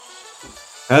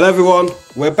Hello everyone,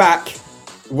 we're back.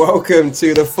 Welcome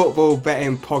to the Football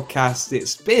Betting Podcast.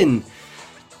 It's been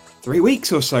 3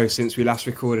 weeks or so since we last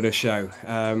recorded a show.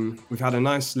 We've had a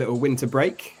nice little winter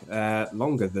break,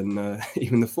 longer than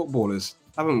even the footballers,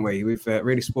 haven't we? We've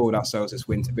really spoiled ourselves this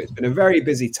winter, but it's been a very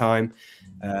busy time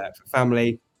for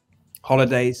family,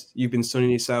 holidays. You've been sunning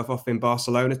yourself off in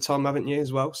Barcelona, Tom, haven't you,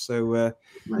 as well? So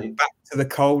back to the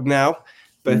cold now,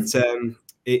 but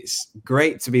it's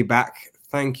great to be back.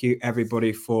 Thank you,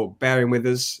 everybody, for bearing with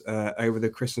us over the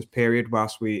Christmas period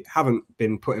whilst we haven't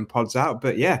been putting pods out.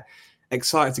 But yeah,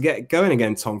 excited to get going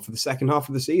again, Tom, for the second half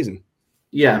of the season.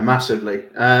 Yeah, massively.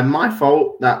 My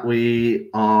fault that we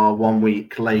are 1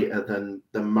 week later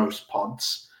than most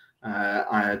pods.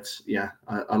 I had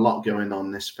a lot going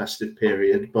on this festive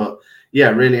period, but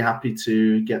yeah, really happy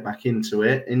to get back into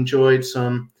it. Enjoyed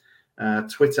some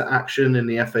Twitter action in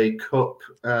the FA Cup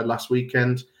last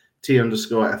weekend.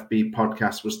 T_FB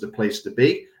podcast was the place to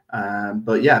be.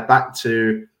 But yeah, back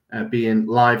to being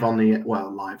live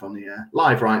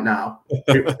right now,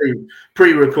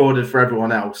 pre-recorded for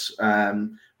everyone else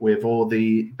with all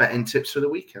the betting tips for the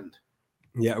weekend.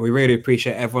 Yeah, we really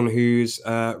appreciate everyone who's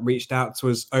reached out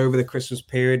to us over the Christmas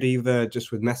period, either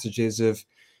just with messages of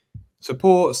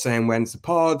support, saying when's the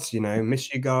pods,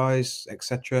 miss you guys,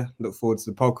 etc. Look forward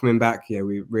to the pod coming back. Yeah,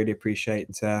 we really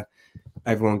appreciate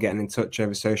everyone getting in touch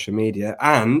over social media.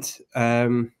 And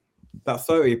that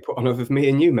photo you put on of me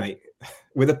and you, mate,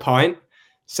 with a pint,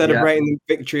 celebrating the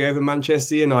victory over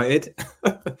Manchester United.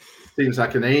 Seems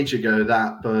like an age ago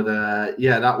that, but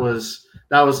that was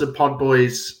the pod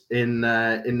boys in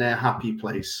their happy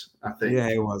place, I think. Yeah,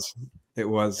 it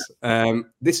was.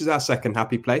 This is our second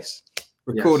happy place,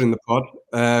 recording the pod.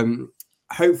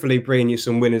 Hopefully bringing you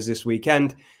some winners this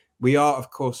weekend. We are,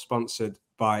 of course, sponsored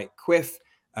by Quiff.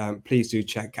 Please do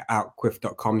check out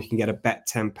quiff.com. You can get a bet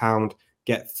 £10,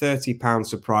 get £30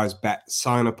 surprise bet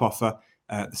sign-up offer.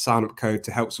 The sign-up code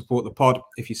to help support the pod,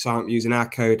 if you sign up using our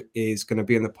code, is going to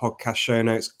be in the podcast show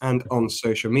notes and on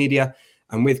social media.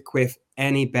 And with Quiff,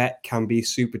 any bet can be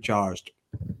supercharged.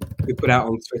 We put out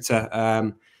on Twitter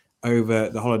over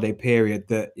the holiday period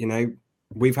that,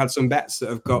 we've had some bets that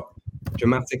have got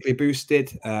dramatically boosted,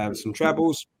 some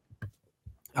trebles,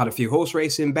 had a few horse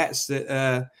racing bets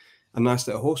that a nice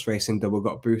little horse racing double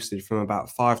got boosted from about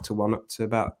 5-1 up to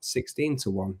about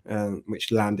 16-1,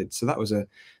 which landed. So that was a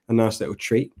nice little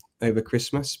treat over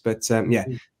Christmas. But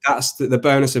that's the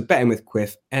bonus of betting with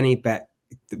Quiff. Any bet,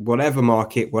 whatever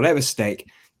market, whatever stake,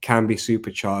 can be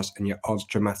supercharged and your odds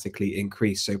dramatically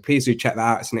increase. So please do check that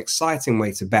out. It's an exciting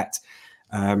way to bet.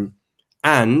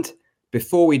 And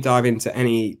before we dive into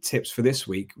any tips for this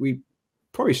week, we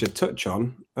probably should touch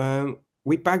on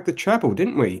we bagged the treble,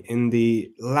 didn't we, in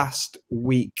the last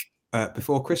week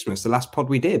before Christmas, the last pod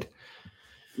we did?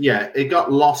 Yeah, it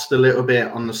got lost a little bit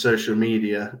on the social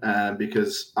media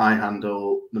because I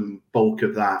handle the bulk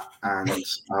of that and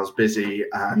I was busy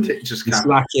and it just kind of...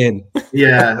 slack in.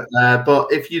 Yeah,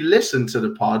 but if you listen to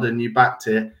the pod and you backed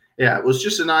it, it was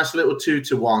just a nice little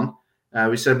 2-1.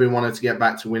 We said we wanted to get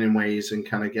back to winning ways and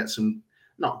kind of get some,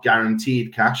 not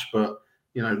guaranteed cash, but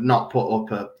not put up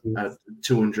a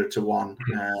 200-1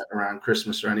 around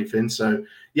Christmas or anything. So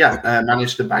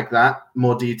managed to bag that.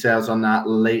 More details on that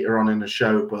later on in the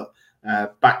show, but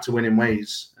back to winning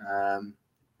ways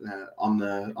on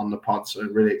the pod. So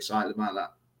really excited about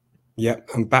that. Yep,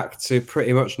 and back to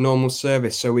pretty much normal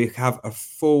service. So we have a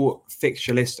full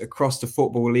fixture list across the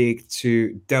Football League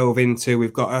to delve into.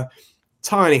 We've got a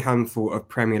tiny handful of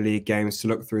Premier League games to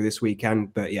look through this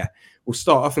weekend, but we'll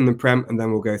start off in the Prem and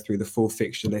then we'll go through the full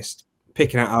fixture list,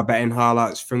 picking out our betting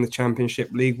highlights from the Championship,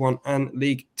 League One and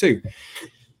League Two.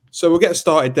 So we'll get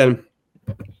started then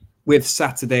with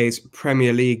Saturday's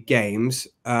Premier League games.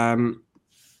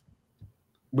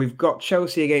 We've got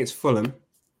Chelsea against Fulham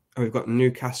and we've got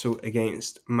Newcastle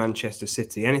against Manchester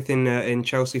City. Anything in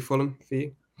Chelsea-Fulham for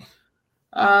you?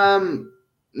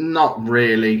 Not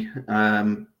really.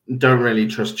 Don't really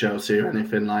trust Chelsea or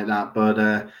anything like that,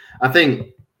 but I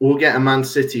think we'll get a Man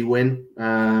City win.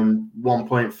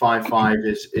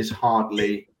 1.55 is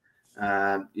hardly,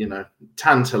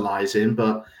 tantalising,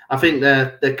 but I think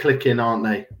they're clicking, aren't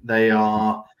they? They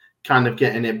are kind of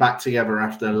getting it back together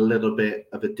after a little bit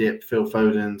of a dip. Phil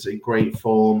Foden's in great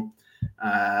form.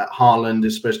 Haaland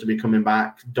is supposed to be coming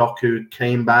back. Doku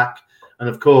came back, and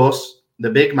of course the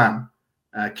big man,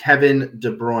 Kevin De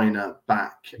Bruyne,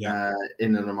 back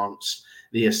in and amongst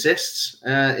the assists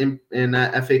in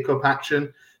FA Cup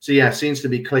action. So seems to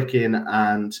be clicking,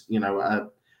 and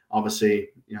obviously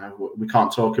we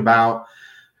can't talk about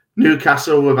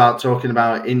Newcastle, without talking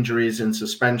about injuries and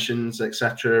suspensions,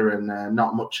 etc., and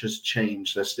not much has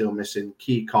changed. They're still missing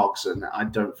key cogs, and I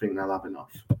don't think they'll have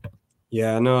enough.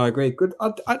 Yeah, no, I agree. Good.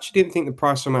 I actually didn't think the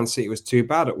price for Man City was too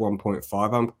bad at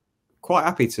 1.5. I'm quite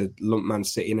happy to lump Man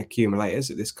City in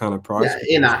accumulators at this kind of price.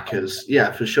 Yeah, in Accas.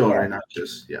 Yeah, for sure, in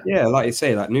Accas. Yeah, like you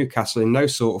say, like Newcastle in no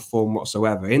sort of form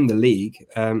whatsoever in the league.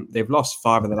 They've lost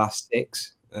 5 of the last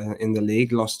 6 in the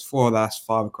league, lost 4 of the last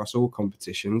 5 across all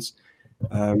competitions.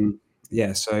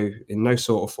 So in no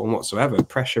sort of form whatsoever.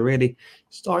 Pressure really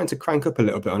starting to crank up a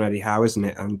little bit on Eddie Howe, isn't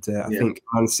it? And I think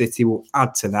Man City will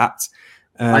add to that.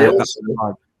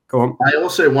 Go on. I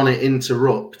also want to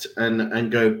interrupt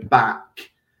and go back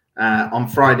on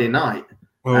Friday night.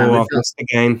 I've missed the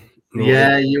game.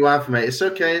 Yeah, you have, mate. It's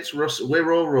okay. It's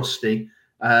we're all rusty.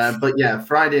 But yeah,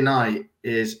 Friday night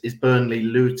is Burnley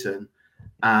Luton,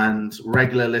 and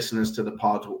regular listeners to the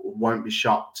pod won't be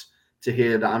shocked to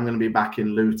hear that I'm going to be back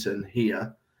in Luton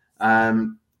here.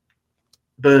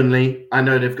 Burnley, I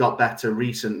know they've got better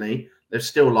recently. They've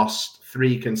still lost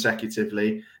 3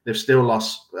 consecutively. They've still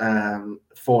lost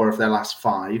 4 of their last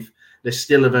 5. They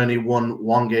still have only won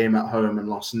 1 game at home and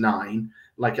lost 9.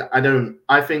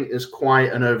 I think there's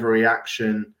quite an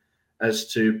overreaction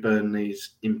as to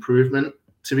Burnley's improvement,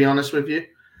 to be honest with you.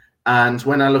 And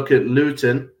when I look at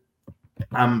Luton,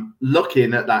 I'm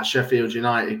looking at that Sheffield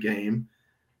United game,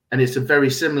 and it's a very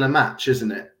similar match,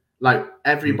 isn't it? Like,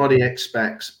 everybody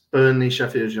expects Burnley,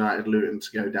 Sheffield United, Luton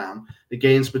to go down. The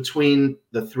gains between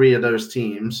the 3 of those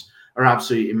teams are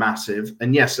absolutely massive.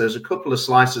 And yes, there's a couple of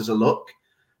slices of luck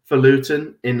for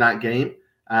Luton in that game,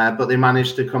 but they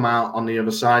managed to come out on the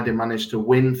other side. They managed to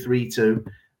win 3-2.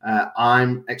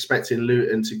 I'm expecting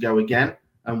Luton to go again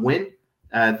and win.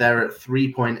 They're at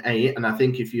 3.8. And I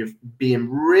think if you're being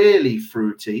really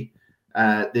fruity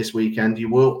this weekend, you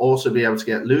will also be able to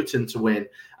get Luton to win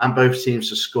and both teams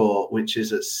to score, which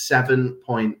is at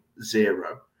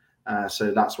 7.0.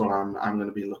 So that's what I'm going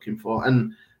to be looking for.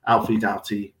 And Alfie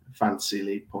Doughty Fantasy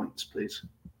League points, please.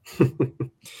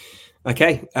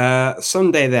 Okay,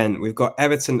 Sunday then, we've got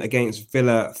Everton against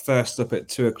Villa first up at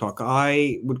 2:00.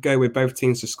 I would go with both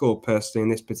teams to score personally in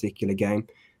this particular game.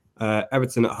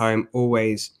 Everton at home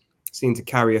always seem to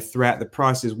carry a threat. The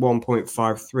price is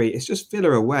 1.53. It's just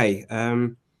Villa away.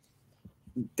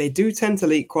 They do tend to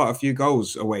leak quite a few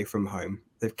goals away from home.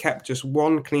 They've kept just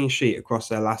 1 clean sheet across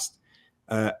their last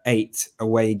 8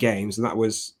 away games, and that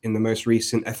was in the most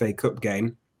recent FA Cup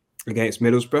game against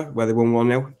Middlesbrough, where they won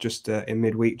 1-0 just in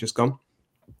midweek, just gone.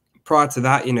 Prior to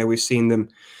that, we've seen them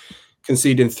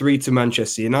conceding 3 to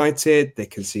Manchester United. They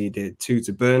conceded 2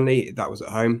 to Burnley. That was at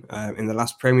home. In the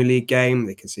last Premier League game,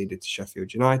 they conceded to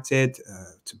Sheffield United,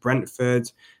 to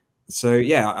Brentford. So,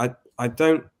 yeah, I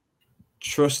don't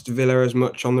trust Villa as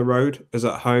much on the road as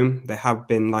at home. They have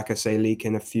been, like I say,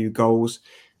 leaking a few goals.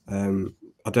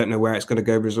 I don't know where it's going to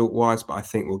go result-wise, but I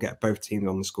think we'll get both teams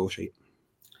on the score sheet.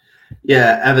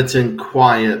 Yeah, Everton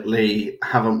quietly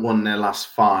haven't won their last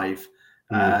 5.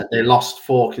 They lost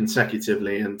 4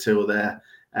 consecutively until their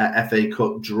FA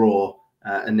Cup draw,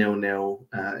 a 0-0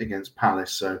 against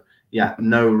Palace. So, yeah,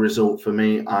 no result for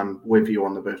me. I'm with you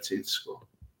on the both teams score.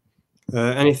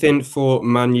 Anything for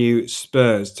Man U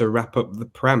Spurs to wrap up the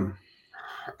Prem?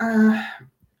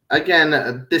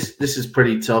 Again, this is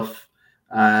pretty tough.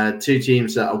 2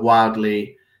 teams that are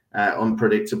wildly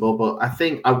unpredictable, but I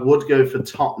think I would go for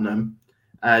Tottenham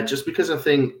just because I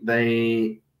think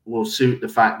they will suit the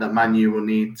fact that Man U will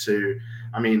need to.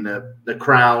 I mean, the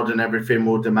crowd and everything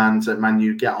will demand that Man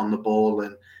U get on the ball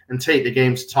and take the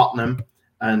game to Tottenham,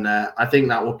 and I think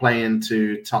that will play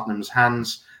into Tottenham's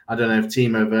hands. I don't know if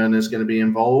Timo Werner is going to be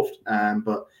involved,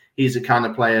 but he's the kind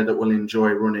of player that will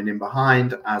enjoy running in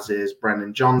behind, as is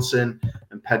Brennan Johnson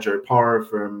and Pedro Porro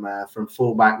from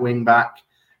fullback, wingback.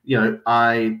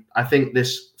 I think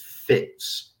this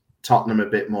fits Tottenham a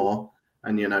bit more.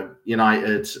 And,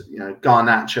 United,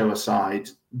 Garnacho aside,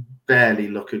 barely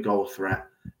look a goal threat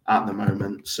at the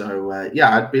moment. So,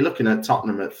 I'd be looking at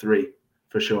Tottenham at 3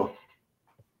 for sure.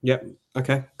 Yep.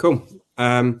 Okay, cool.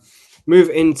 Move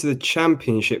into the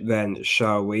Championship then,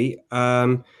 shall we?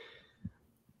 I'll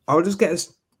just get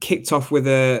us kicked off with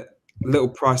a little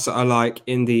price that I like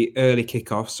in the early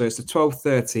kickoff. So it's the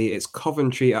 12:30. It's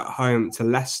Coventry at home to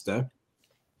Leicester.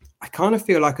 I kind of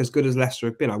feel like as good as Leicester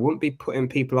have been, I wouldn't be putting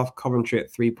people off Coventry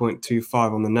at 3.25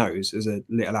 on the nose as a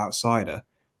little outsider.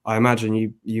 I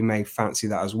imagine you may fancy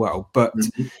that as well. But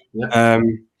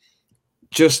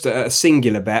just a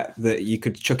singular bet that you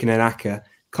could chuck in an acca,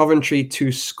 Coventry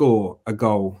to score a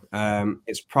goal.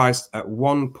 It's priced at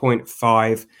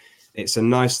 1.5. It's a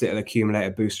nice little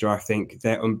accumulator booster, I think.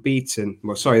 They're unbeaten.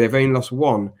 Well, sorry, they've only lost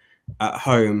 1 at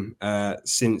home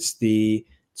since the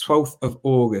 12th of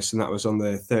August, and that was on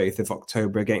the 30th of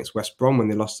October against West Brom when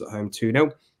they lost at home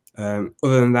 2-0.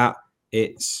 Other than that,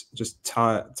 it's just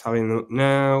tallying up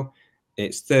now.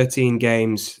 It's 13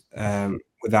 games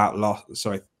without loss.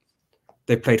 Sorry,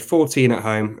 they played 14 at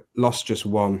home, lost just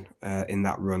one in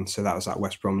that run. So that was that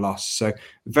West Brom loss. So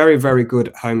very, very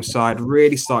good home side,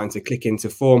 really starting to click into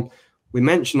form. We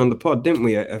mentioned on the pod, didn't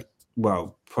we?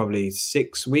 Well, probably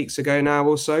 6 weeks ago now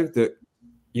or so, that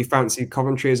you fancied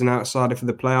Coventry as an outsider for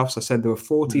the playoffs. I said they were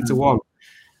 40-1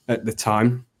 at the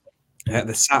time.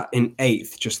 They're sat in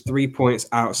 8th, just 3 points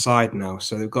outside now.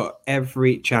 So they've got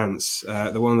every chance.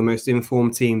 They're one of the most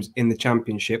informed teams in the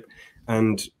Championship.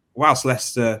 And whilst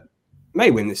Leicester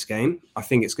may win this game, I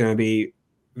think it's going to be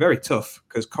very tough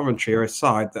because Coventry are a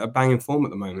side that are banging form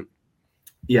at the moment.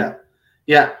 Yeah,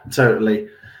 totally.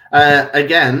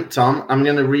 Again, Tom, I'm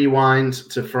going to rewind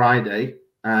to Friday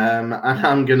and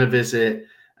I'm going to visit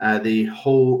the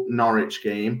Hull Norwich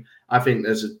game. I think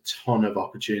there's a ton of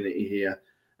opportunity here.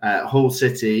 Hull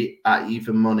City at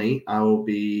even money, I will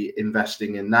be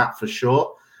investing in that for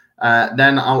sure.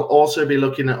 Then I'll also be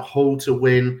looking at Hull to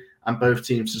win and both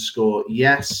teams to score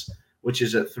yes, which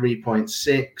is at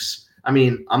 3.6. I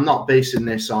mean, I'm not basing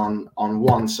this on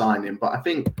one signing, but I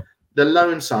think the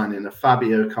loan signing of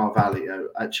Fabio Carvalho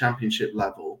at Championship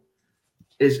level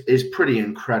is pretty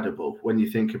incredible when you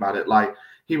think about it. Like,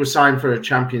 he was signed for a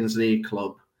Champions League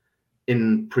club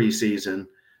in pre-season.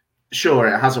 Sure,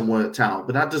 it hasn't worked out,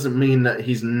 but that doesn't mean that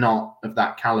he's not of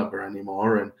that caliber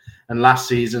anymore. And last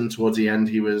season, towards the end,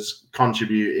 he was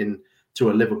contributing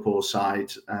to a Liverpool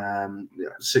side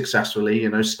successfully,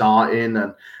 starting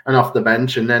and off the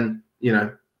bench. And then,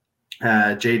 Jadon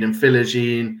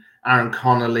Philogene, Aaron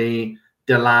Connolly,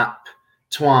 Delap,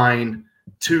 Twine,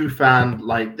 Tufan,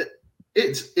 like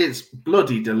it's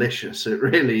bloody delicious. It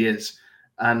really is.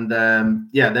 And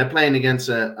they're playing against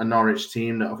a Norwich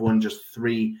team that have won just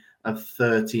 3 of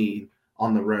 13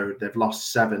 on the road. They've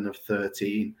lost 7 of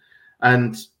 13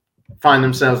 and find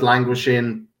themselves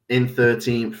languishing in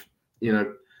 13th.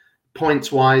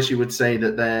 Points wise, you would say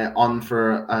that they're on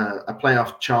for a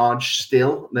playoff charge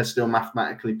still. They're still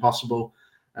mathematically possible,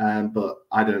 but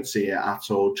I don't see it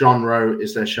at all. John Rowe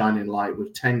is their shining light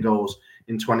with 10 goals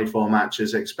in 24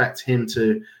 matches. Expect him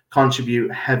to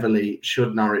contribute heavily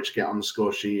should Norwich get on the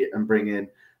score sheet and bring in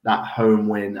that home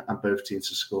win and both teams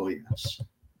to score yes.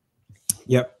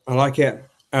 Yep, I like it.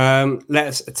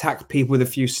 Let's attack people with a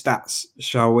few stats,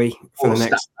 shall we? For the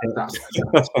next.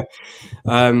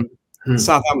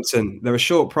 Southampton, they're a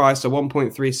short price of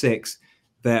 1.36.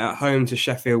 They're at home to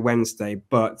Sheffield Wednesday,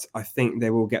 but I think they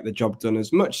will get the job done.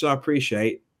 As much as I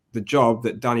appreciate the job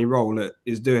that Danny Rowlett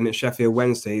is doing at Sheffield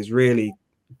Wednesday, he's really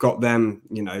got them,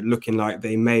 looking like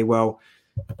they may well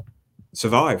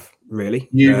survive. Really,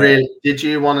 did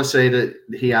you want to say that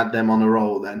he had them on a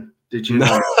roll then? Did you?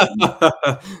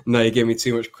 No, you gave me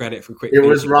too much credit for quick. It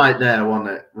was right there, wasn't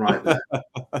it? Right there.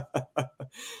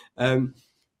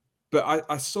 But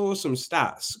I saw some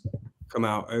stats come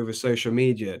out over social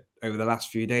media over the last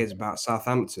few days about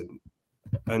Southampton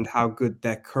and how good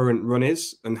their current run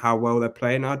is and how well they're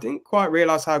playing. I didn't quite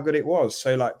realize how good it was.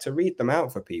 So, to read them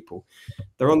out for people,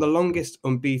 they're on the longest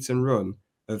unbeaten run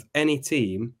of any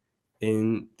team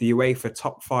in the UEFA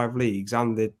top 5 leagues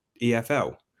and the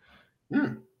EFL.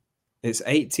 It's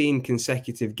 18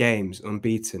 consecutive games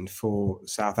unbeaten for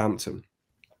Southampton.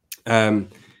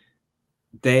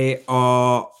 They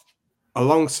are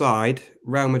alongside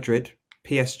Real Madrid,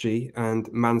 PSG,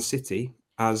 and Man City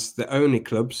as the only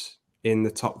clubs in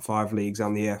the top 5 leagues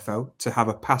and the EFL to have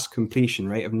a pass completion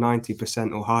rate of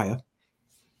 90% or higher.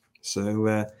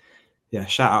 So,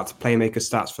 shout out to Playmaker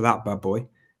Stats for that bad boy.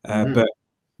 But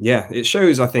yeah, it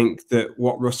shows, I think, that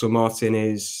what Russell Martin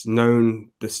is known,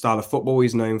 the style of football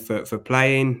he's known for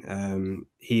playing,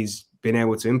 he's been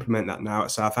able to implement that now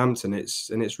at Southampton.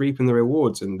 It's reaping the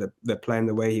rewards, and they're playing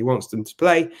the way he wants them to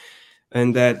play,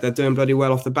 and they're doing bloody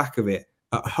well off the back of it.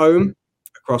 At home,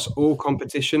 across all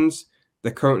competitions,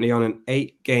 they're currently on an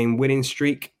 8-game winning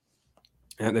streak.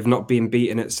 They've not been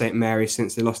beaten at St Mary's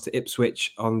since they lost to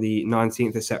Ipswich on the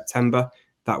 19th of September.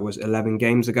 That was 11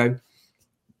 games ago.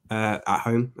 At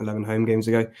home, 11 home games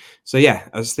ago. So yeah,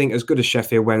 I think as good as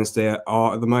Sheffield Wednesday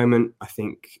are at the moment, I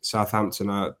think Southampton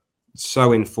are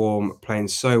so in form, playing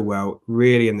so well,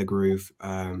 really in the groove.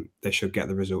 They should get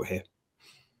the result here.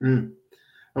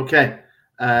 Okay.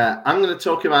 I'm going to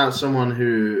talk about someone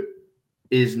who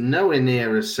is nowhere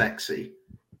near as sexy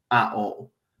at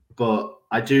all, but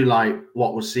I do like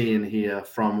what we're seeing here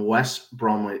from West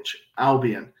Bromwich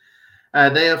Albion.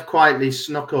 They have quietly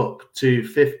snuck up to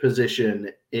 5th position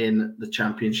in the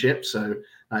Championship, so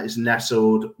that is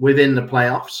nestled within the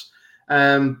playoffs.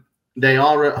 They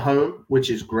are at home, which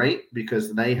is great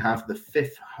because they have the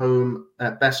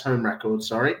best home record,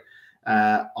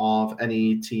 of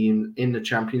any team in the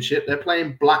championship. They're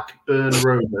playing Blackburn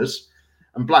Rovers,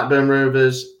 and Blackburn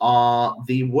Rovers are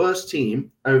the worst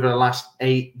team over the last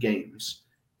 8 games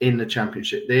in the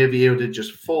championship. They have yielded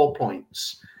just 4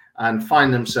 points and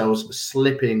find themselves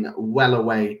slipping well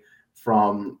away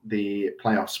from the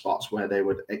playoff spots where they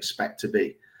would expect to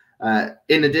be.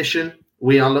 In addition,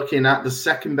 we are looking at the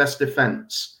second best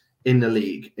defense in the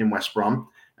league in West Brom.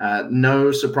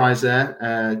 No surprise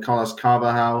there. Carlos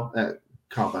Carvajal,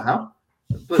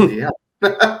 bloody hell.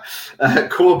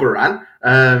 Corberan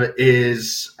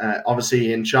is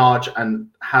obviously in charge and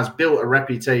has built a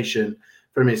reputation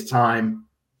from his time,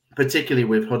 particularly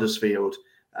with Huddersfield,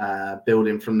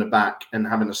 building from the back and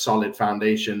having a solid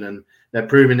foundation. And they're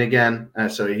proving again,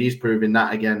 he's proving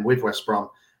that again with West Brom.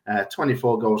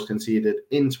 24 goals conceded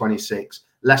in 26.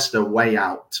 Leicester way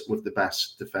out with the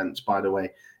best defence, by the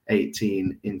way,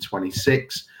 18 in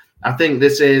 26. I think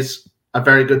this is a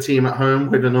very good team at home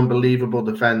with an unbelievable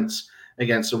defence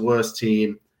against the worst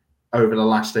team over the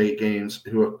last 8 games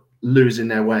who are losing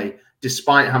their way,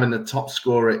 despite having the top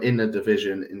scorer in the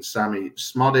division in Sammy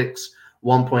Smodics,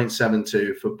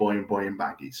 1.72 for Boyne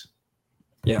Baggies.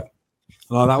 Yeah.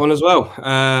 I like that one as well.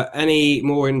 Any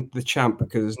more in the champ?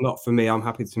 Because not for me. I'm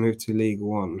happy to move to League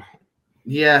One.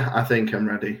 Yeah, I think I'm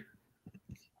ready.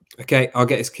 Okay, I'll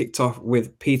get this kicked off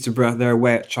with Peterborough. They're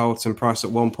away at Charlton, priced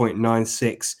at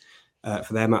 1.96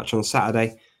 for their match on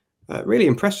Saturday. Really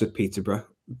impressed with Peterborough.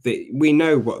 We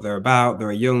know what they're about.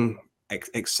 They're a young,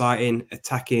 exciting,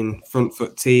 attacking front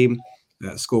foot team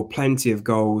that score plenty of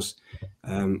goals.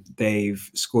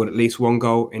 They've scored at least 1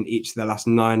 goal in each of their last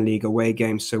 9 league away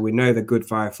games. So we know they're good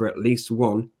fire for at least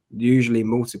 1, usually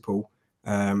multiple.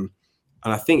 And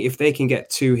I think if they can get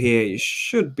 2 here, it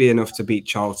should be enough to beat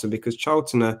Charlton, because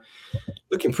Charlton are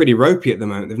looking pretty ropey at the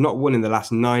moment. They've not won in the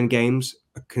last 9 games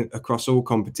across all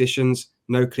competitions.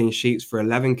 No clean sheets for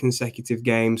 11 consecutive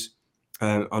games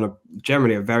on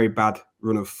generally a very bad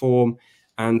run of form.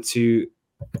 And to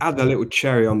add a little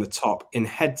cherry on the top, in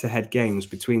head-to-head games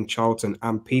between Charlton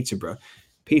and Peterborough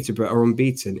are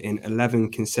unbeaten in 11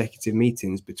 consecutive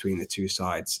meetings between the two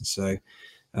sides. So,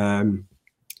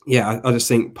 I just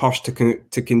think Posh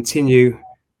to continue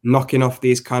knocking off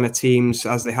these kind of teams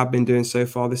as they have been doing so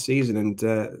far this season and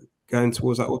going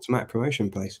towards that automatic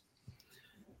promotion place.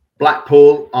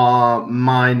 Blackpool are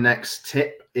my next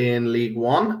tip in League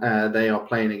One. They are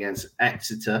playing against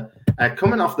Exeter.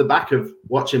 Coming off the back of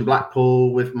watching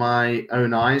Blackpool with my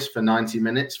own eyes for 90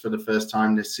 minutes for the first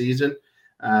time this season,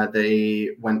 they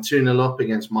went 2-0 up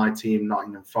against my team,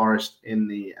 Nottingham Forest, in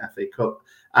the FA Cup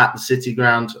at the City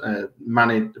Ground.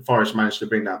 Forest managed to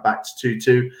bring that back to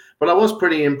 2-2. But I was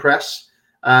pretty impressed.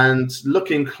 And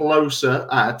looking closer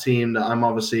at a team that I'm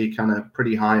obviously kind of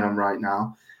pretty high on right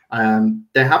now,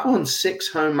 they have won 6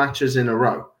 home matches in a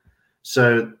row.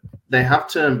 So they have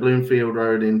turned Bloomfield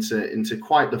Road into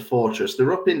quite the fortress.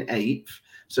 They're up in 8th,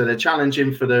 so they're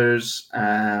challenging for those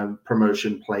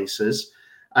promotion places.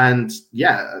 And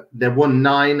yeah, they've won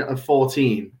 9 of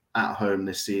 14 at home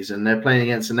this season. They're playing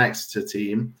against an Exeter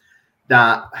team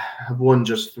that have won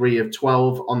just 3 of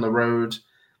 12 on the road.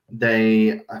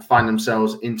 They find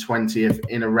themselves in 20th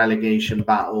in a relegation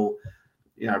battle.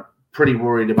 Pretty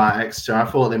worried about Exeter. I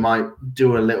thought they might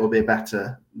do a little bit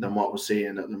better than what we're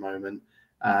seeing at the moment.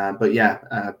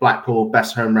 Blackpool,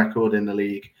 best home record in the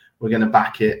league. We're going to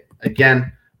back it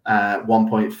again,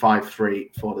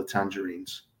 1.53 for the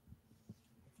Tangerines.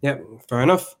 Yep, fair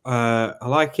enough. I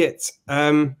like it.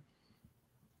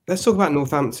 Let's talk about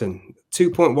Northampton.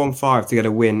 2.15 to get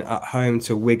a win at home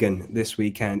to Wigan this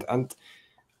weekend. And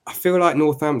I feel like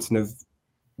Northampton have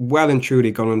well and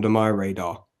truly gone under my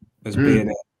radar as being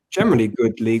a generally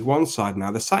good League One side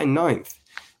now. They're sat in 9th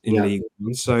in League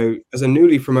One. So as a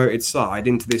newly promoted side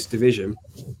into this division,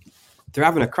 they're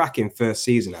having a cracking first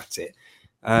season at it.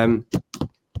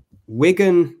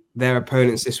 Wigan, their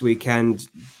opponents this weekend,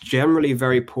 generally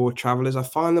very poor travellers. I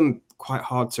find them quite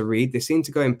hard to read. They seem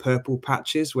to go in purple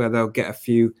patches where they'll get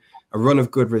a run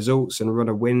of good results and a run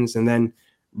of wins and then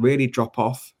really drop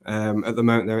off. At the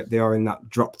moment, they are in that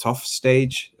dropped off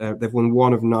stage. They've won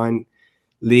 1 of 9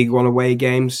 League One away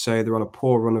games, so they're on a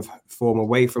poor run of form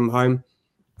away from home.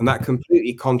 And that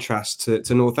completely contrasts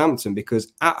to Northampton,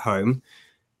 because at home,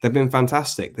 they've been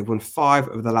fantastic. They've won 5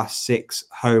 of the last 6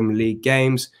 home league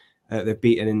games. They've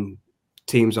beaten in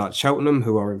teams like Cheltenham,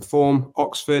 who are in form,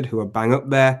 Oxford, who are bang up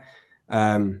there.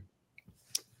 A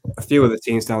few other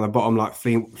teams down the bottom, like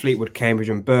Fleetwood, Cambridge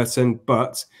and Burton.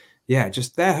 But yeah,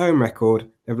 just their home record,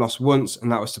 they've lost once,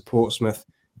 and that was to Portsmouth.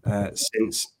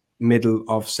 since middle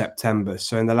of September.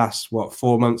 So in the last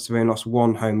 4 months, we only lost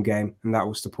one home game, and that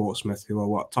was to Portsmouth,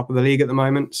 who are top of the league at the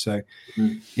moment. So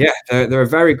yeah, they're a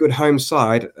very good home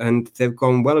side, and they've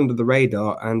gone well under the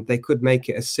radar, and they could make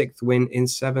it a 6th win in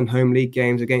 7 home league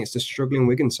games against a struggling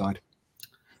Wigan side.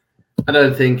 I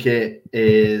don't think it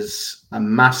is a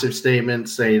massive statement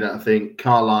to say that I think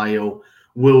Carlisle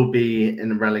will be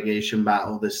in a relegation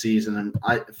battle this season,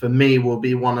 and for me, will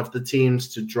be one of the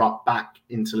teams to drop back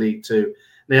into League Two.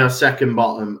 They are second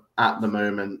bottom at the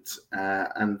moment,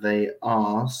 and they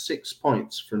are 6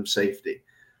 points from safety.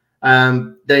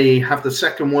 They have the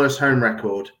second worst home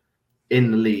record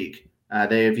in the league.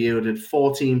 They have yielded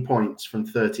 14 points from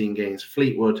 13 games.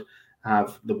 Fleetwood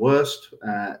have the worst,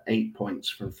 8 points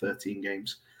from 13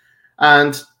 games.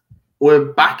 And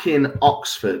we're back in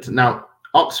Oxford. Now,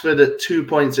 Oxford at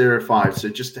 2.05, so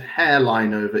just a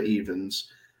hairline over evens.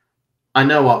 I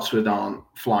know Oxford aren't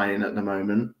flying at the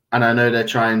moment, and I know they're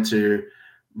trying to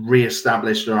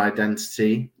re-establish their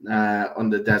identity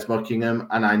under Des Buckingham,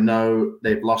 and I know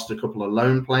they've lost a couple of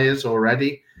loan players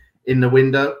already in the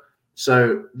window.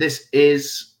 So this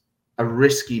is a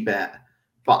risky bet,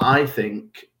 but I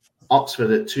think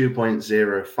Oxford at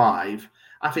 2.05,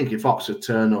 I think if Oxford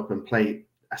turn up and play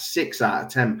a 6 out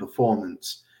of 10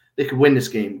 performance, they could win this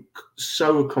game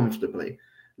so comfortably.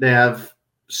 They have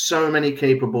so many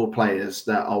capable players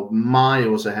that are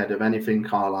miles ahead of anything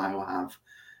Carlisle have.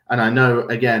 And I know,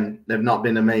 again, they've not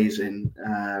been amazing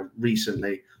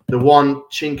recently. The one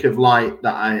chink of light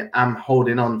that I am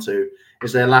holding on to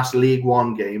is their last League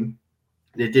One game.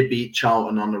 They did beat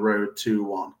Charlton on the road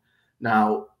 2-1.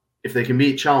 Now, if they can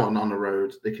beat Charlton on the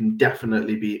road, they can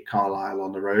definitely beat Carlisle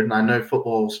on the road. And I know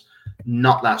football's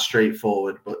not that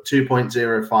straightforward, but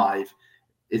 2.05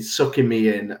 is sucking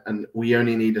me in, and we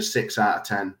only need a 6 out of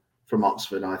 10 from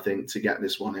Oxford, I think, to get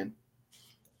this one in.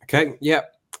 Okay, yeah.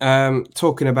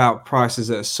 Talking about prices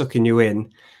that are sucking you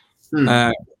in,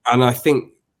 and I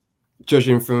think,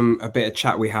 judging from a bit of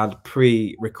chat we had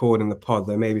pre-recording the pod,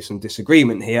 there may be some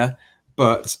disagreement here,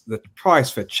 but the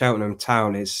price for Cheltenham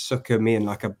Town is sucking me in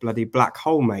like a bloody black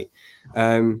hole, mate.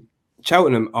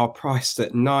 Cheltenham are priced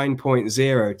at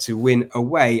 9.0 to win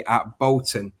away at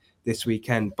Bolton this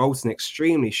weekend. Bolton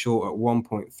extremely short at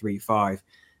 1.35.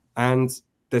 And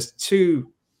there's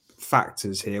two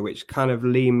factors here which kind of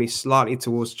lean me slightly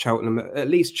towards Cheltenham, at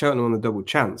least Cheltenham on the double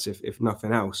chance, if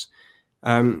nothing else.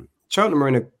 Cheltenham are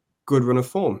in a good run of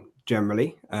form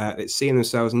generally. It's seen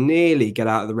themselves nearly get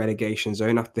out of the relegation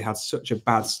zone after they had such a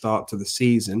bad start to the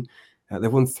season.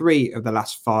 They've won 3 of the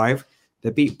last 5.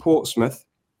 They beat Portsmouth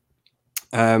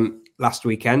last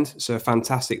weekend, so a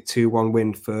fantastic 2-1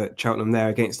 win for Cheltenham there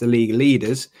against the league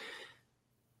leaders.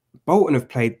 Bolton have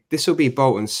played, this will be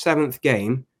Bolton's 7th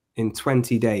game in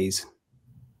 20 days.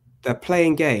 They're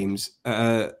playing games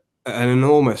at an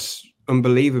enormous,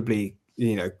 unbelievably,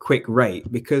 quick rate,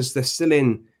 because they're still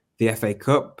in the FA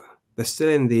Cup, they're still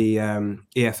in the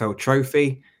EFL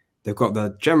Trophy, they've got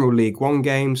the General League One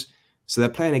games, so they're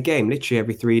playing a game literally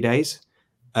every 3 days.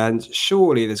 And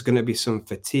surely there's going to be some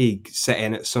fatigue set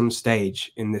in at some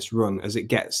stage in this run as it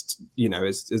gets,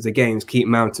 as the games keep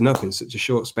mounting up in such a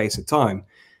short space of time.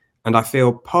 And I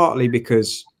feel partly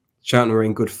because Cheltenham are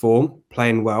in good form,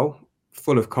 playing well,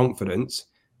 full of confidence,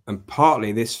 and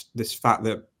partly this fact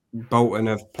that Bolton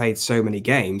have played so many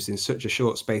games in such a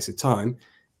short space of time,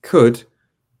 could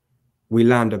we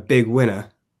land a big winner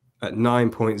at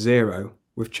 9.0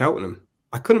 with Cheltenham?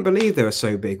 I couldn't believe they were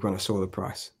so big when I saw the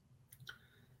price.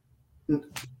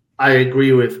 I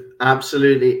agree with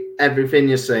absolutely everything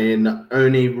you're saying. The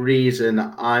only reason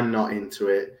I'm not into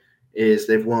it is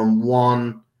they've won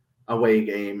 1 away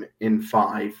game in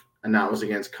 5, and that was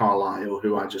against Carlisle,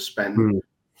 who I just spent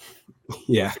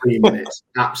 3 minutes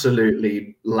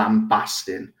absolutely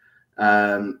lambasting.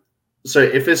 So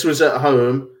if this was at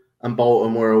home and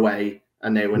Bolton were away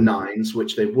and they were 9s,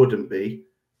 which they wouldn't be,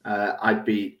 I'd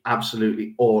be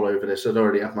absolutely all over this. I'd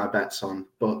already have my bets on,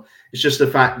 but it's just the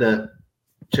fact that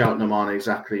Cheltenham aren't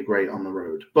exactly great on the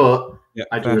road. But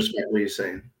I do respect what you're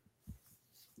saying.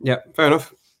 Yeah, fair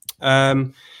enough.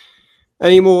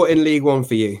 Any more in League One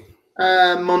for you?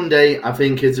 Monday, I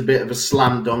think, is a bit of a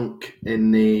slam dunk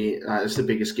in the. It's the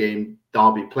biggest game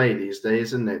Derby play these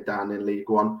days, isn't it? Down in League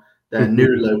One, their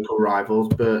new local rivals,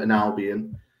 Burton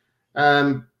Albion.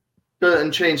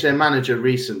 Burton changed their manager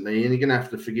recently, and you're gonna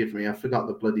have to forgive me. I forgot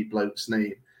the bloody bloke's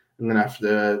name. I'm gonna have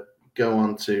to go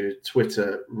on to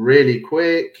Twitter really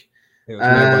quick. They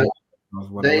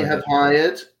have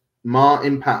hired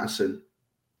Martin Patterson.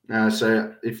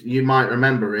 So if you might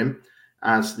remember him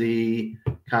as the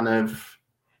kind of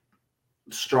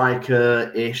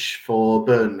striker-ish for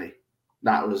Burnley.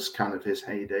 that was kind of his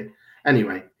heyday.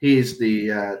 Anyway, he's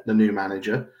the new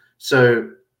manager.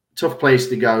 So tough place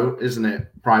to go, isn't it?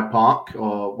 Pride Park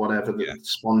or whatever the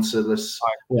sponsor's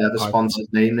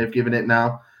name they've given it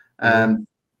now.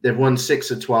 They've won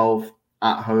 6 of 12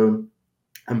 at home,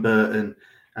 and Burton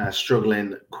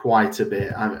struggling quite a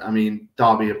bit. I mean,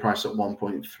 Derby are priced at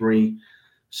 1.3,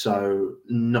 so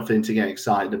nothing to get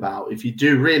excited about. If you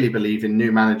do really believe in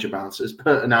new manager bounces,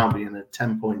 Burton Albion at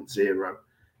 10.0,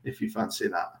 if you fancy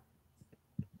that.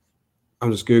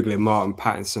 I'm just Googling Martin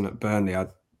Pattinson at Burnley. I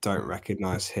don't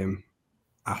recognise him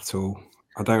at all.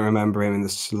 I don't remember him in the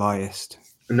slightest.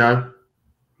 No?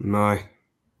 No.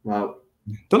 Well,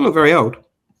 doesn't look very old.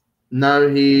 No,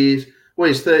 he's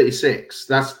 36.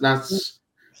 That's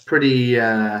pretty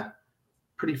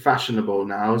fashionable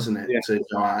now, isn't it? To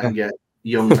go out and get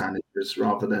young managers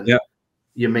rather than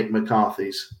your Mick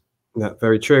McCarthy's. Yeah,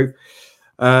 very true.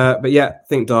 But yeah, I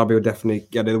think Derby will definitely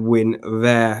get a win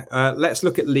there. Let's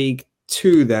look at League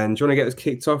 2 then. Do you want to get us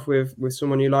kicked off with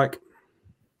someone you like?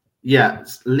 Yeah,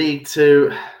 League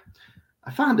 2.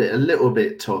 I found it a little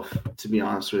bit tough, to be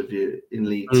honest with you, in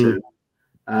League 2.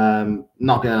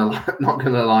 Not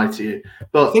gonna lie to you,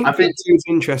 but I think it's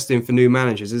interesting for new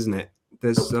managers, isn't it?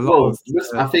 There's a lot of.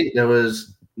 I think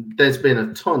there's been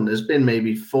a ton. There's been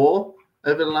maybe 4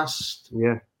 over the last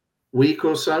week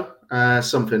or so,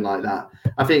 something like that.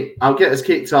 I think I'll get us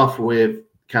kicked off with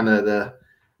kind of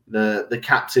the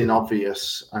captain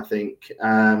obvious. I think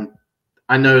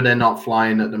I know they're not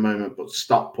flying at the moment, but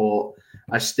Stockport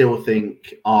I still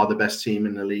think are the best team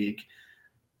in the league.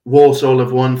 Walsall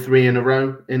have won 3 in a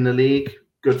row in the league.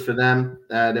 Good for them.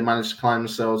 They managed to climb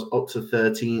themselves up to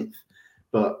 13th.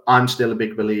 But I'm still a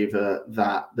big believer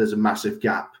that there's a massive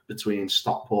gap between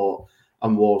Stockport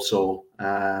and Walsall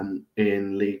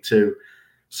in League 2.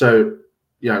 So,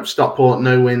 Stockport,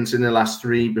 no wins in the last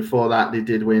 3. Before that, they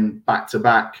did win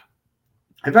back-to-back.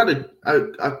 They've had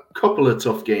a couple of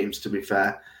tough games, to be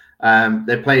fair.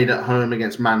 They played at home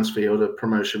against Mansfield, a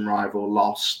promotion rival,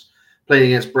 lost. Played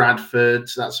against Bradford,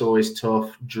 that's always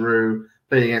tough. Drew.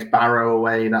 Played against Barrow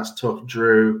away, that's tough.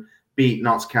 Drew. Beat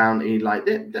Notts County.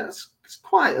 That's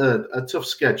quite a tough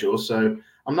schedule. So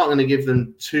I'm not going to give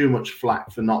them too much flack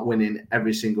for not winning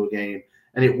every single game.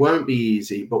 And it won't be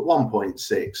easy, but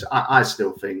 1.6, I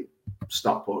still think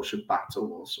Stockport should back to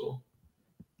Walsall.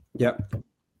 Yep.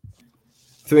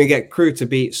 So we get Crewe to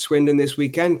beat Swindon this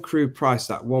weekend. Crewe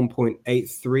priced at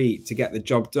 1.83 to get the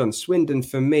job done. Swindon,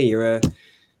 for me, are a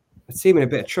team in a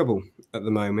bit of trouble at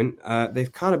the moment.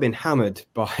 They've kind of been hammered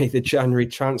by the January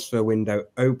transfer window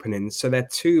opening. So their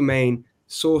 2 main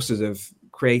sources of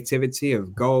creativity,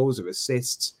 of goals, of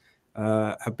assists,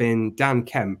 have been Dan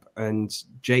Kemp and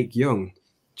Jake Young.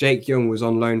 Jake Young was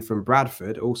on loan from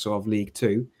Bradford, also of League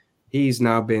 2. He's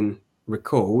now been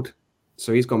recalled,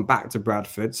 so he's gone back to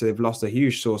Bradford. So they've lost a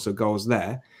huge source of goals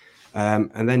there.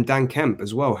 And then Dan Kemp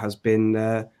as well has been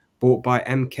bought by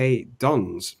MK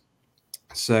Dons.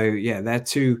 So, yeah, their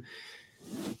 2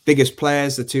 biggest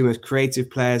players, the 2 most creative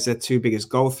players, their 2 biggest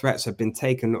goal threats have been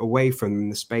taken away from them in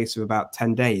the space of about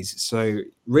 10 days. So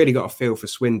really got a feel for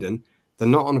Swindon. They're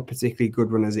not on a particularly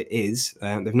good run as it is.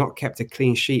 They've not kept a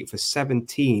clean sheet for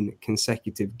 17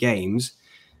 consecutive games.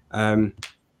 They've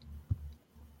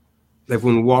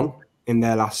won 1 in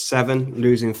their last 7,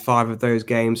 losing 5 of those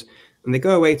games. And they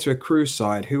go away to a Crewe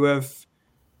side who have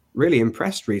really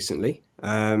impressed recently.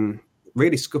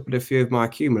 Really scuppered a few of my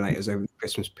accumulators over the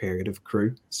Christmas period of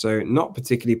Crewe. So not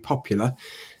particularly popular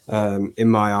in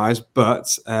my eyes,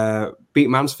 but beat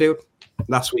Mansfield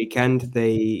last weekend.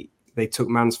 They took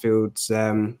Mansfield's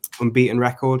unbeaten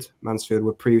record. Mansfield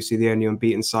were previously the only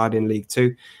unbeaten side in League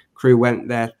 2. Crewe went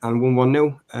there and won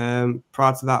 1-0.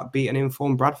 Prior to that, beat an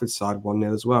informed Bradford side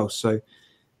 1-0 as well. So,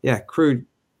 yeah, Crewe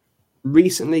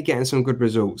recently getting some good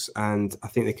results, and I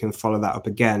think they can follow that up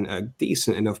again at a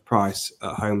decent enough price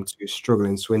at home to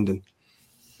struggling Swindon.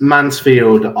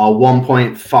 Mansfield are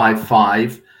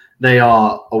 1.55. They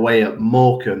are away at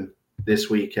Morecambe this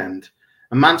weekend.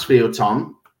 And Mansfield,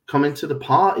 Tom, coming to the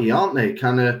party, aren't they?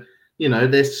 Kind of,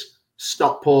 this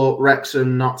Stockport,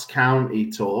 Wrexham, Notts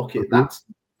County talk.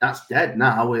 That's dead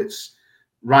now. It's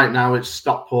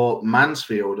Stockport,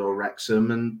 Mansfield, or Wrexham,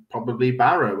 and probably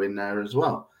Barrow in there as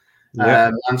well.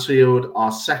 Yep. Mansfield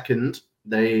are second.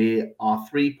 They are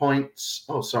 3 points.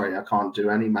 Oh, sorry, I can't do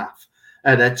any math.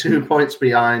 They're 2 points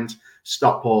behind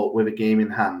Stockport with a game in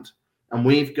hand. And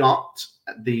we've got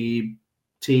the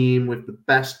team with the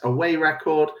best away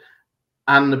record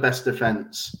and the best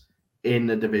defence in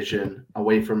the division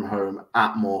away from home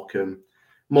at Morecambe.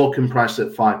 Morecambe priced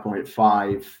at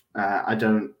 5.5. I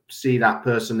don't see that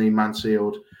personally.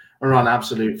 Mansfield are on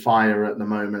absolute fire at the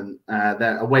moment.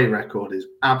 Their away record is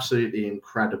absolutely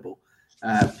incredible.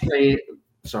 They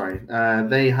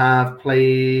have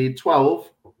played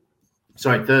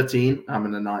 13. I'm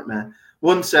in a nightmare.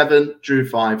 Won 7, drew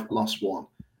 5, lost 1.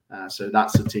 So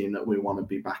that's the team that we want to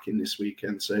be backing this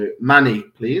weekend. So Manny,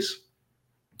 please.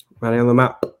 Manny on the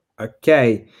map.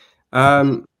 Okay.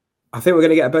 I think we're going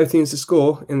to get both teams to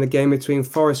score in the game between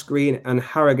Forest Green and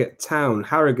Harrogate Town.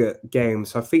 Harrogate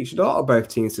games have featured a lot of both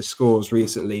teams to scores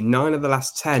recently. 9 of the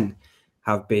last 10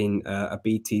 have been a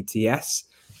BTTS.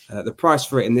 The price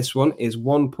for it in this one is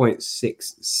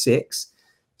 1.66.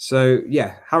 So,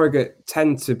 yeah, Harrogate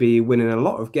tend to be winning a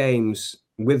lot of games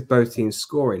with both teams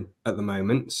scoring at the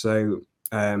moment. So,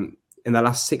 in the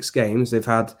last 6 games, they've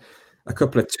had a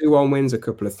couple of 2-1 wins, a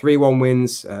couple of 3-1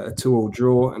 wins, a 2-2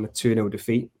 draw, and a 2-0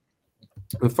 defeat.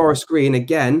 And Forest Green,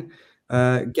 again,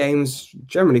 games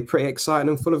generally pretty exciting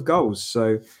and full of goals.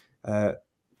 So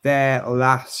their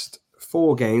last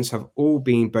 4 games have all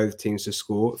been both teams to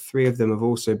score. 3 of them have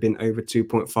also been over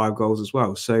 2.5 goals as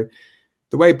well. So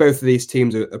the way both of these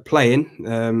teams are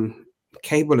playing,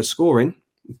 capable of scoring,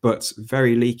 but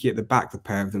very leaky at the back, the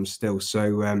pair of them still.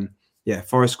 So,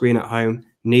 Forest Green at home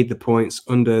need the points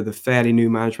under the fairly new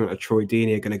management of Troy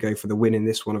Deeney are going to go for the win in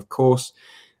this one, of course.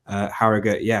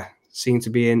 Harrogate, seem to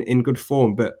be in good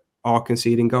form, but are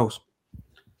conceding goals.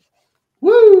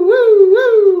 Woo, woo,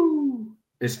 woo!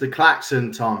 It's the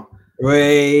klaxon, Tom.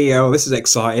 This is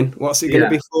exciting. What's it going to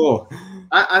be for?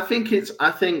 I think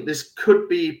this could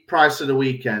be price of the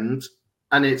weekend,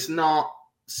 and it's not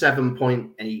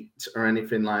 7.8 or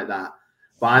anything like that.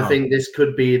 But I think this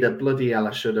could be the bloody hell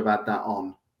I should have had that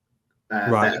on.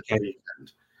 Right. Okay.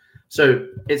 Weekend. So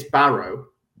it's Barrow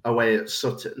away at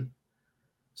Sutton.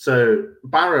 So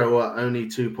Barrow are only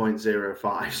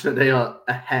 2.05, so they are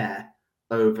a hair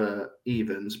over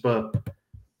evens, but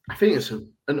I think it's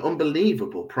an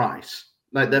unbelievable price.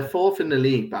 Like, they're 4th in the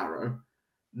league, Barrow.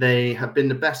 They have been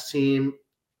the best team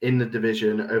in the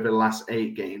division over the last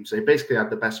 8 games. They basically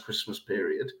had the best Christmas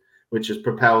period, which has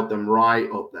propelled them right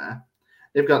up there.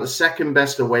 They've got the second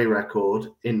best away record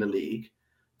in the league,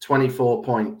 24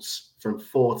 points from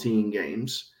 14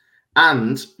 games,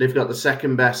 and they've got the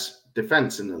second best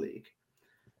defense in the league.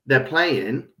 They're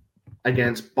playing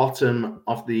against bottom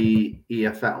of the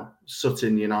EFL,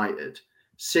 Sutton United,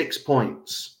 6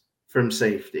 points from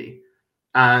safety.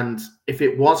 And if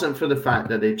it wasn't for the fact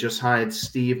that they just hired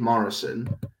Steve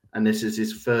Morrison, and this is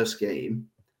his first game,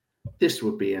 this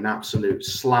would be an absolute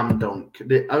slam dunk.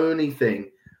 The only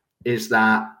thing is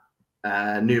that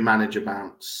new manager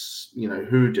bounce,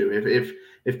 hoodoo.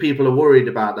 If people are worried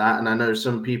about that, and I know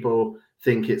some people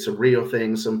think it's a real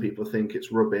thing, some people think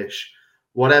it's rubbish.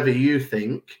 Whatever you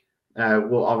think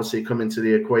will obviously come into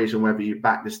the equation whether you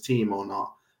back this team or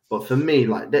not. But for me,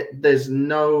 there's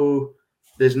no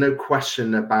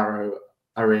question that Barrow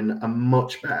are in a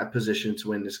much better position to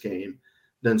win this game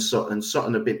than Sutton.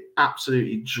 Sutton have been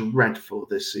absolutely dreadful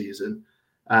this season,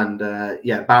 and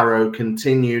Barrow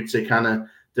continue to kind of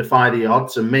defy the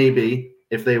odds. And maybe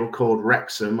if they were called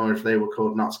Wrexham or if they were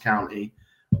called Notts County,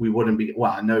 we wouldn't be.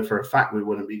 Well, I know for a fact we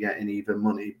wouldn't be getting even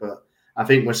money, but I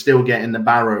think we're still getting the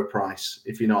Barrow price,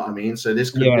 if you know what I mean. So this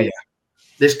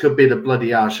could be the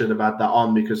bloody I should have had that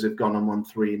on because they've gone and won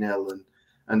 3-0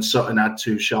 and Sutton had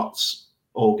 2 shots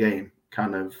all game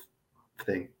kind of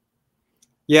thing.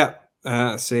 Yeah,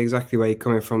 I see exactly where you're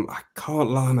coming from. I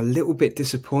can't lie, I'm a little bit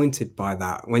disappointed by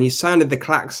that. When you sounded the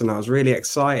klaxon, I was really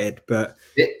excited, but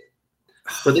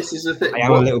this is the thing. I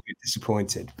am a little bit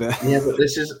disappointed. But but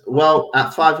this is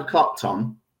at 5 o'clock,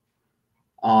 Tom,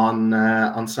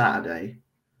 on Saturday,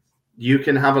 you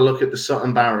can have a look at the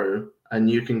Sutton Barrow and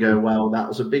you can go, well, that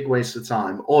was a big waste of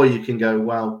time, or you can go,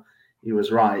 well, he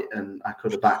was right and I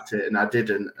could have backed it and I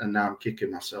didn't, and now I'm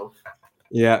kicking myself.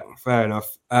 Yeah, fair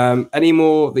enough. Any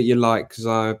more that you like? Because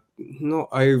I'm not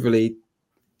overly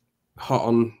hot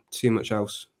on too much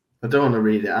else. I don't want to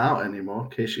read it out anymore in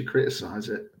case you criticise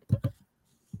it.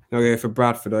 Okay, for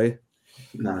Bradford, are you?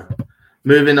 No.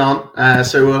 Moving on.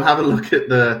 So we'll have a look at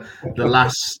the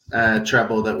last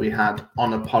treble that we had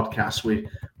on a podcast.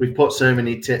 We've put so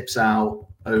many tips out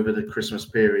over the Christmas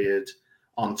period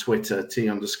on Twitter,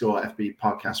 T_FB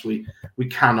podcast. We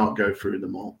cannot go through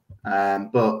them all.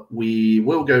 But we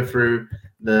will go through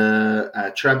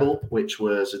the treble, which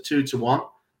was a 2-1.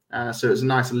 So it was a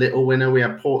nice little winner. We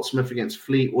had Portsmouth against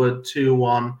Fleetwood,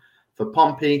 2-1 for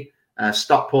Pompey.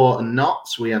 Stockport and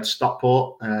Notts, we had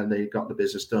Stockport. They got the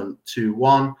business done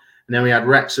 2-1. And then we had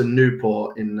Wrexham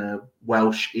Newport in the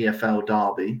Welsh EFL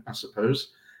derby, I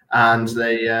suppose. And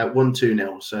they won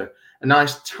 2-0. So a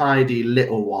nice, tidy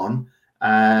little one.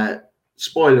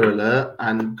 spoiler alert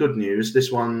and good news,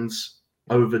 this one's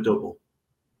over double.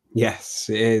 Yes,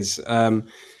 it is.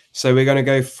 So we're going to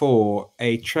go for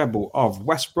a treble of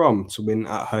West Brom to win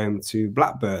at home to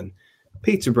Blackburn,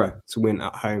 Peterborough to win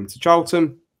at home to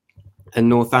Charlton, and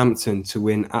Northampton to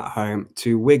win at home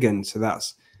to Wigan. So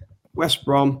that's West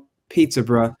Brom,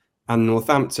 Peterborough, and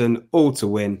Northampton all to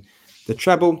win. The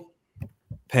treble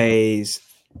pays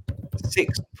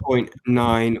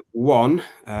 6.91.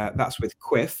 That's with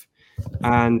Quiff.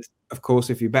 And of course,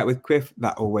 if you bet with Quiff,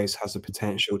 that always has the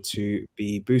potential to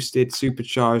be boosted,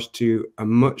 supercharged to a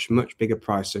much, much bigger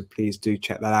price. So please do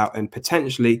check that out and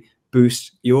potentially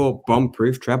boost your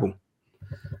bomb-proof treble.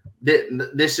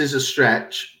 This is a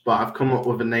stretch, but I've come up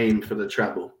with a name for the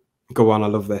treble. Go on, I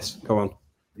love this. Go on.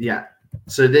 Yeah.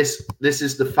 So this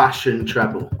is the fashion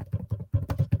treble.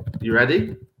 You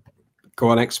ready? Go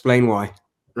on, explain why.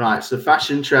 Right, so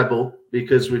fashion treble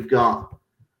because we've got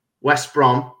West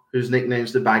Brom, whose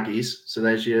nickname's the Baggies. So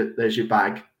there's your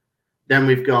bag. Then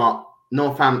we've got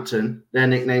Northampton, their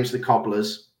nickname's the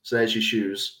Cobblers. So there's your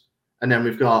shoes. And then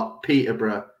we've got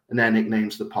Peterborough, and their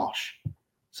nickname's the Posh.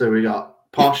 So we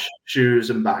got Posh, shoes,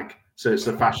 and bag. So it's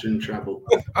the fashion treble.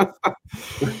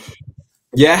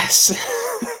 Yes.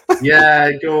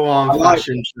 Yeah, go on,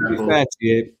 fashion treble. To be fair to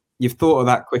you, you've thought of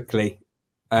that quickly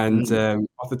and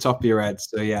off the top of your head.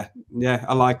 So yeah,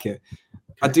 I like it.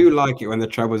 I do like it when the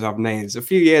trebles have names. A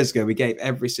few years ago, we gave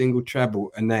every single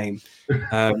treble a name.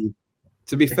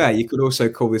 To be fair, you could also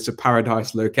call this a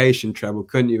Paradise Location treble,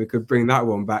 couldn't you? We could bring that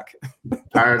one back.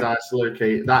 Paradise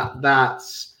Location.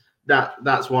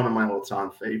 That's one of my all-time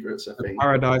favorites, I think.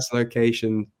 Paradise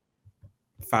Location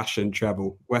fashion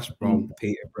treble. West Brom,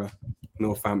 Peterborough,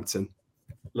 Northampton.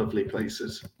 Lovely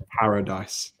places.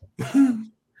 Paradise.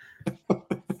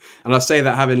 And I say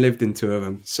that having lived in two of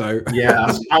them. So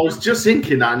yeah, I was just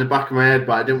thinking that in the back of my head,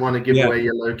 but I didn't want to give away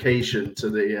your location to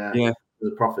the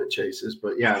profit chasers.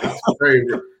 But yeah, that's very,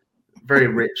 very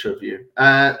rich of you.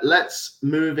 Let's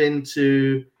move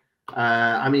into,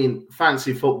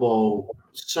 fantasy football.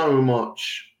 So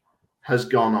much has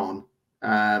gone on.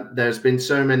 There's been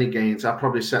so many games. I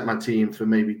probably set my team for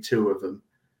maybe two of them.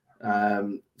 I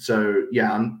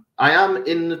am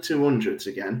in the 200s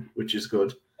again, which is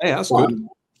good. Hey, that's good.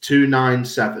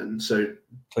 297, so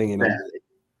clinging barely.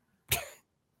 On.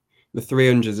 The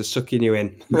 300s are sucking you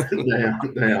in.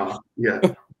 They are. Yeah.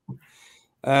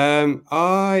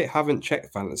 I haven't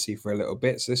checked fantasy for a little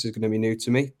bit, so this is going to be new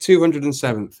to me.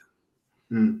 207th.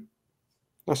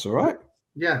 That's all right.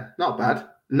 Yeah, not bad.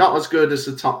 Not as good as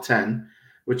the top 10,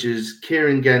 which is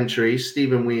Kieran Gentry,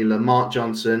 Stephen Wheeler, Mark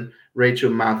Johnson, Rachel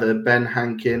Mather, Ben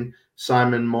Hankin,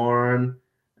 Simon Moran,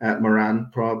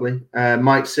 probably,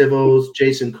 Mike Sibbles,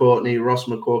 Jason Courtney, Ross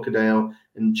McCorkadale,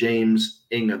 and James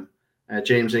Ingham.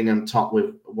 James Ingham top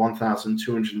with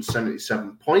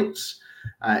 1,277 points.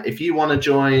 If you want to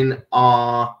join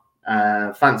our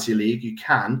fantasy league, you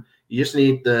can. You just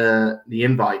need the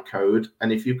invite code,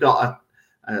 and if you've got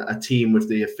a team with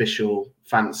the official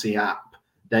fantasy app,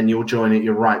 then you'll join at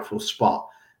your rightful spot.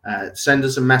 Send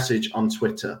us a message on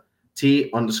Twitter,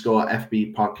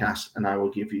 T_FB podcast, and I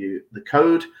will give you the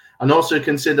code. And also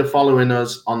consider following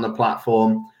us on the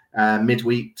platform.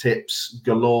 Midweek tips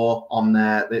galore on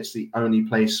there. It's the only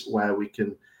place where we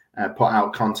can put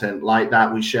out content like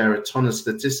that. We share a ton of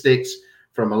statistics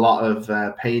from a lot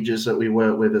of pages that we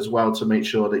work with as well to make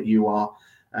sure that you are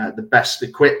the best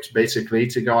equipped, basically,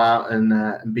 to go out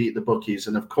and beat the bookies.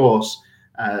 And of course,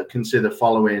 consider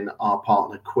following our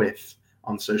partner Quiff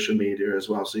on social media as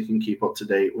well, so you can keep up to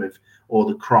date with all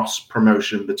the cross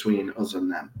promotion between us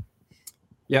and them.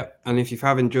 Yep, and if you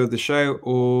have enjoyed the show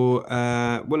or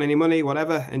won any money,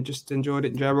 whatever, and just enjoyed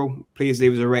it in general, please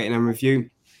leave us a rating and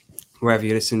review wherever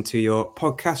you listen to your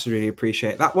podcast. I really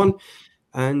appreciate that one.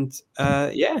 And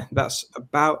that's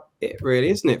about it, really,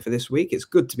 isn't it, for this week? It's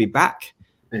good to be back.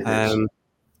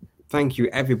 Thank you,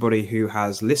 everybody who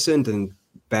has listened and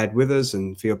bared with us,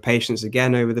 and for your patience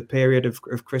again over the period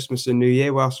of Christmas and New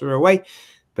Year whilst we're away.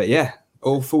 But yeah,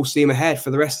 all full steam ahead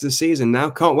for the rest of the season now.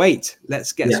 Can't wait.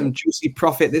 Let's get some juicy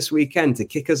profit this weekend to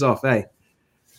kick us off, eh?